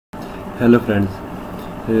Hello friends,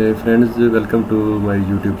 welcome to my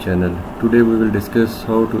YouTube channel. Today we will discuss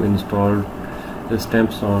how to install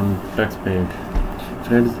stamps on Tux Paint.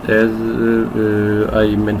 Friends, as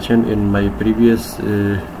I mentioned in my previous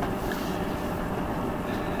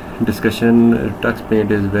discussion, Tux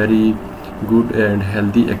Paint is very good and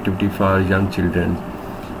healthy activity for young children,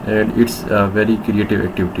 and it's a very creative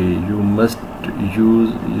activity. You must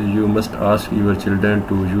ask your children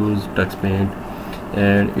to use Tux Paint,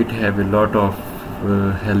 and it have a lot of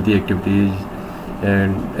healthy activities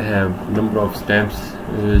and have number of stamps.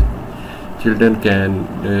 Children can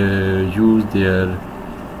use their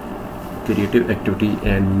creative activity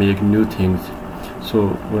and make new things.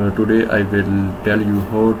 So today I will tell you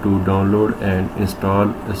how to download and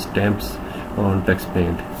install stamps on Tux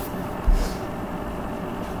Paint.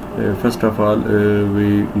 First of all,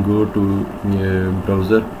 we go to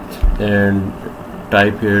browser and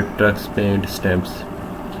type here Tux Paint Stamps.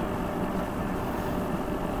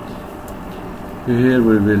 Here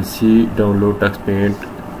we will see download Tux Paint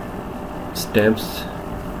Stamps.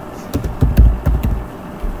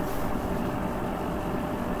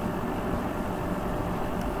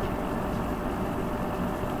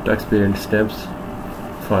 Tux Paint Stamps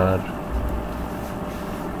for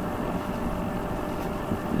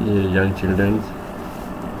young children.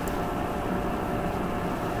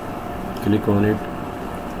 Click on it,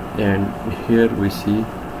 and here we see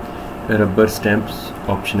rubber stamps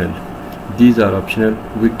optional. These are optional.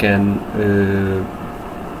 We can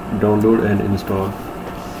download and install,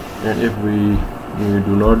 and if we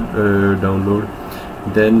do not download,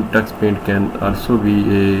 then Tux Paint can also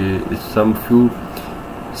be some few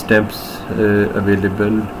stamps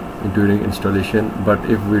available during installation. But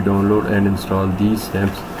if we download and install these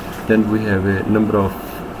stamps, then we have a number of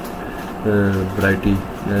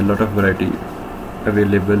a lot of variety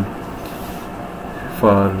available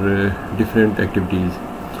for different activities.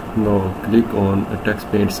 Now click on Tux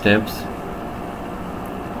Paint Stamps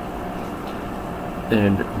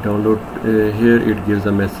and download. Here it gives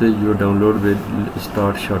a message, your download will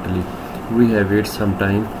start shortly. We have wait some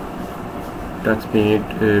time. Tux Paint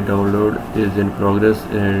download is in progress,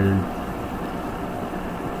 and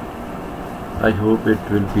I hope it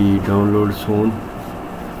will be download soon.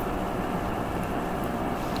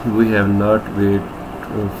 We have not wait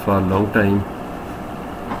for a long time.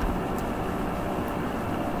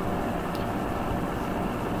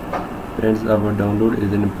 Friends, our download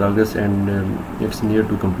is in progress, and it's near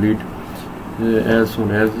to complete. As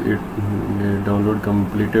soon as it download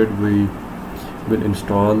completed, we will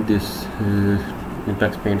install this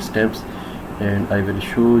Tux Paint Stamps, and I will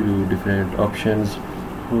show you different options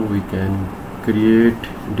how we can create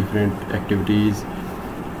different activities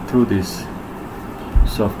through this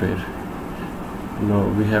software. Now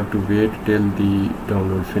we have to wait till the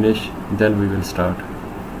download finish, then we will start.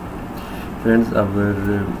 Friends, our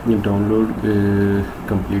download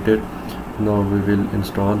completed. Now we will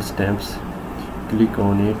install stamps. Click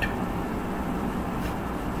on it.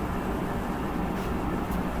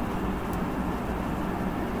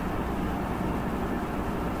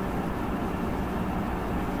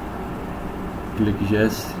 Click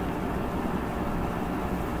yes.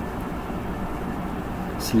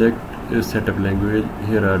 Select setup language.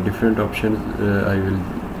 Here are different options.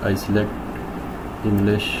 I select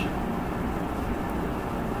English,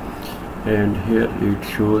 and here it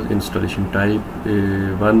shows installation type.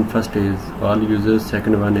 First is all users,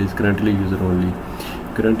 second one is currently user only.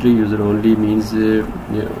 Currently user only means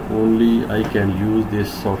only I can use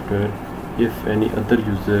this software. If any other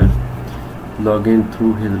user log in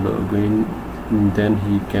through his login, then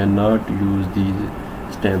he cannot use these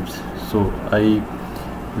stamps. So I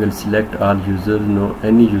will select all users. No,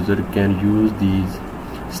 any user can use these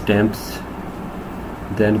stamps.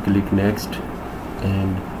 Then click next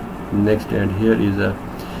and next, and here is a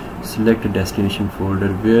select destination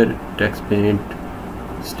folder where Tux Paint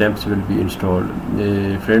stamps will be installed.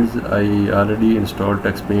 Friends, I already installed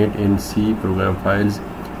Tux Paint in C program files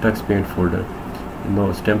Tux Paint folder.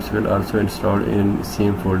 Now stamps will also install in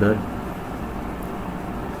same folder.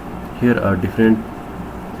 Here are different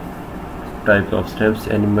types of stamps: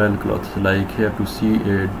 animal, clothes. Like here to see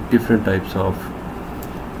different types of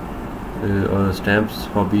stamps: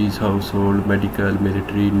 hobbies, household, medical,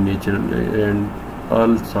 military, nature, and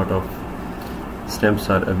all sort of stamps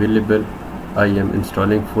are available. I am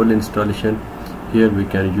installing full installation. Here we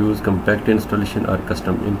can use compact installation or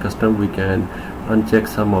custom. In custom we can uncheck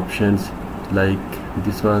some options like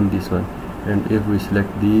this one, and if we select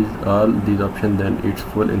all these options, then it's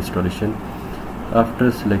full installation.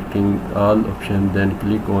 After selecting all options, then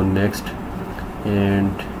click on next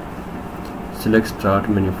and select start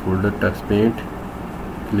menu folder Tux Paint,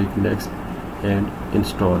 click next and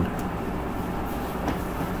install.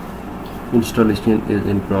 Installation is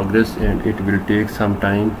in progress and it will take some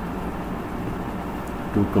time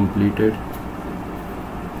to complete it.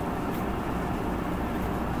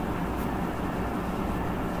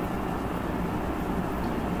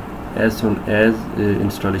 As soon as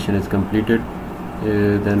installation is completed,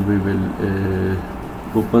 then we will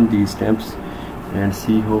open these stamps and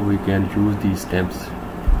see how we can use these stamps.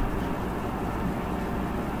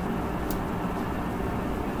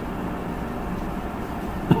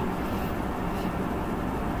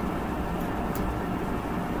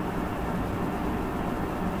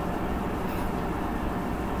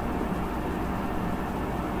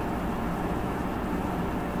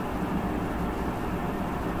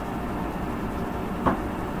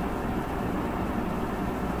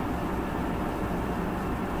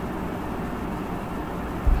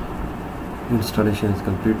 Installation is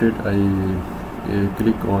completed. I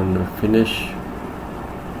click on finish.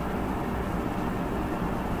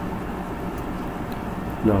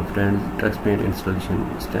 Now friends, Tux Paint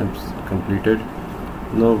installation stamps completed.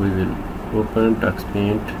 Now we will open Tux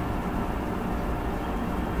Paint.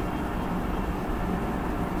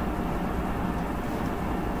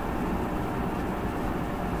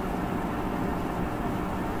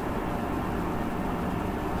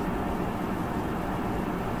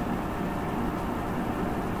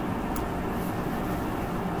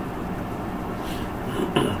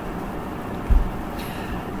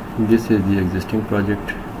 This is the existing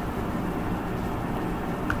project.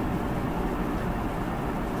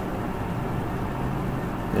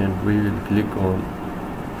 And we will click on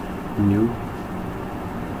new.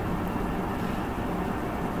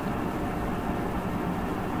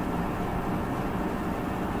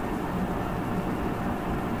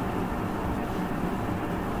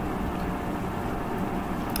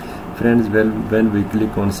 Friends, when we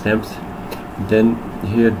click on stamps, then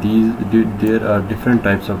here there are different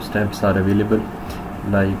types of stamps are available.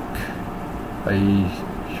 Like I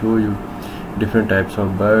show you different types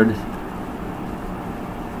of birds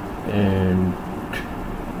and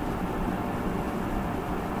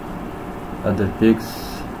other pigs.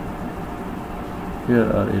 Here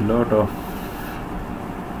are a lot of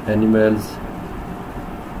animals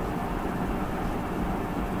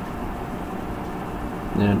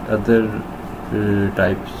and other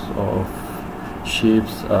types of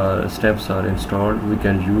shapes or stamps are installed. We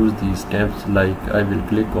can use these stamps. Like I will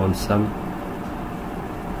click on some.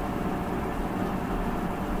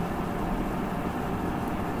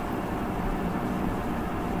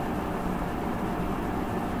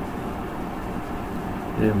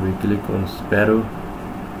 Then we click on sparrow.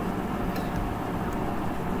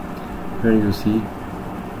 When you see,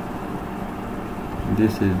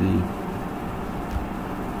 this is the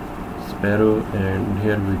sparrow, and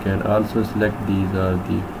here we can also select these are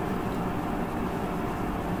the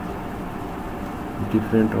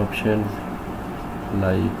different options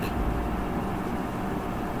like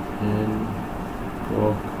hen,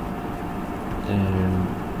 cock, and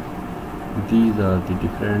these are the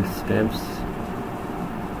different stamps,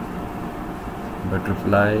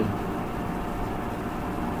 butterfly,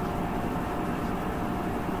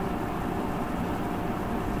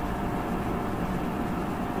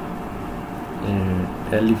 and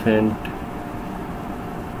elephant,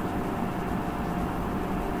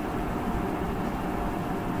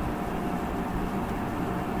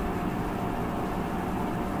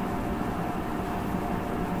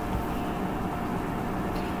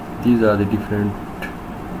 these are the different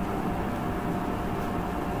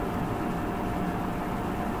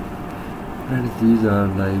friends. These are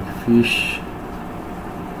like fish,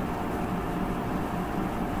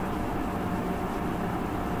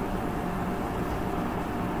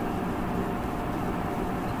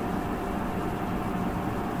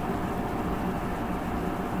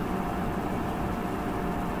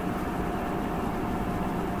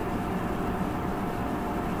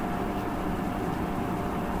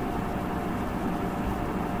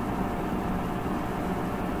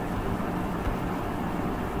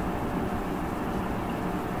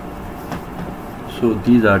 so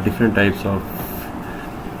these are different types of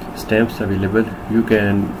stamps available. You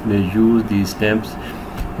can use these stamps.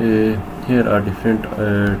 Here are different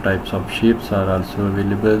types of shapes are also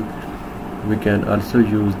available. We can also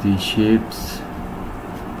use these shapes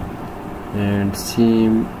and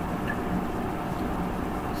some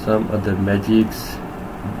other magics.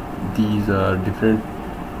 These are different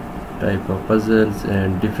type of puzzles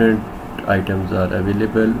and different items are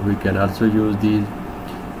available. We can also use these.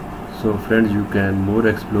 So friends, you can more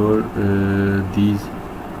explore these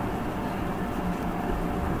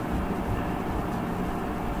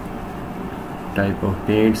type of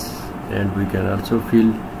paints, and we can also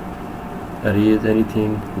erase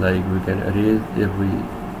anything, like we can erase if we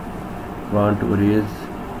want to erase.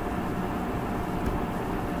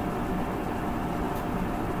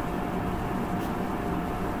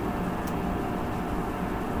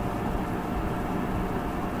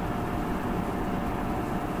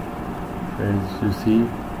 Friends, you see,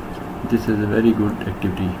 this is a very good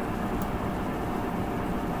activity.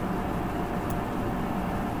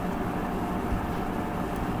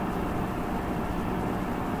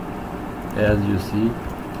 As you see,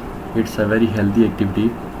 it's a very healthy activity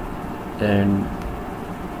and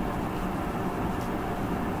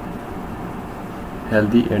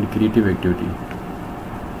creative activity.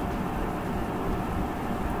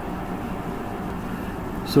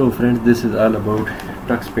 So friends, this is all about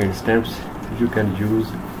Tux Paint Stamps. You can use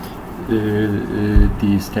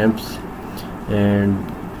the stamps and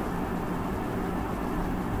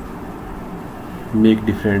make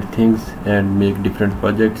different things and make different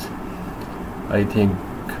projects. I think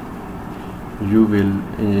you will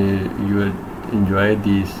enjoy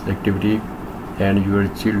this activity, and your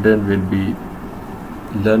children will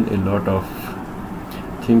learn a lot of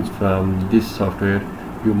things from this software.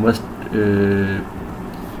 You must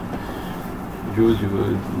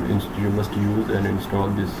use and install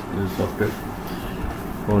this software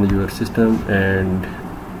on your system, and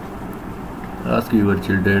ask your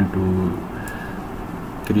children to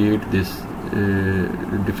create this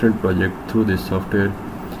different project through this software.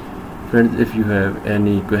 Friends, if you have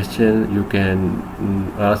any question, you can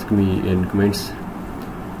ask me in comments.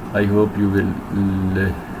 I hope you will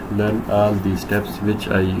learn all the steps which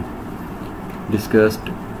I discussed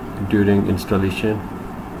during installation.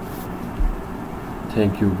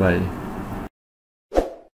 Thank you. Bye.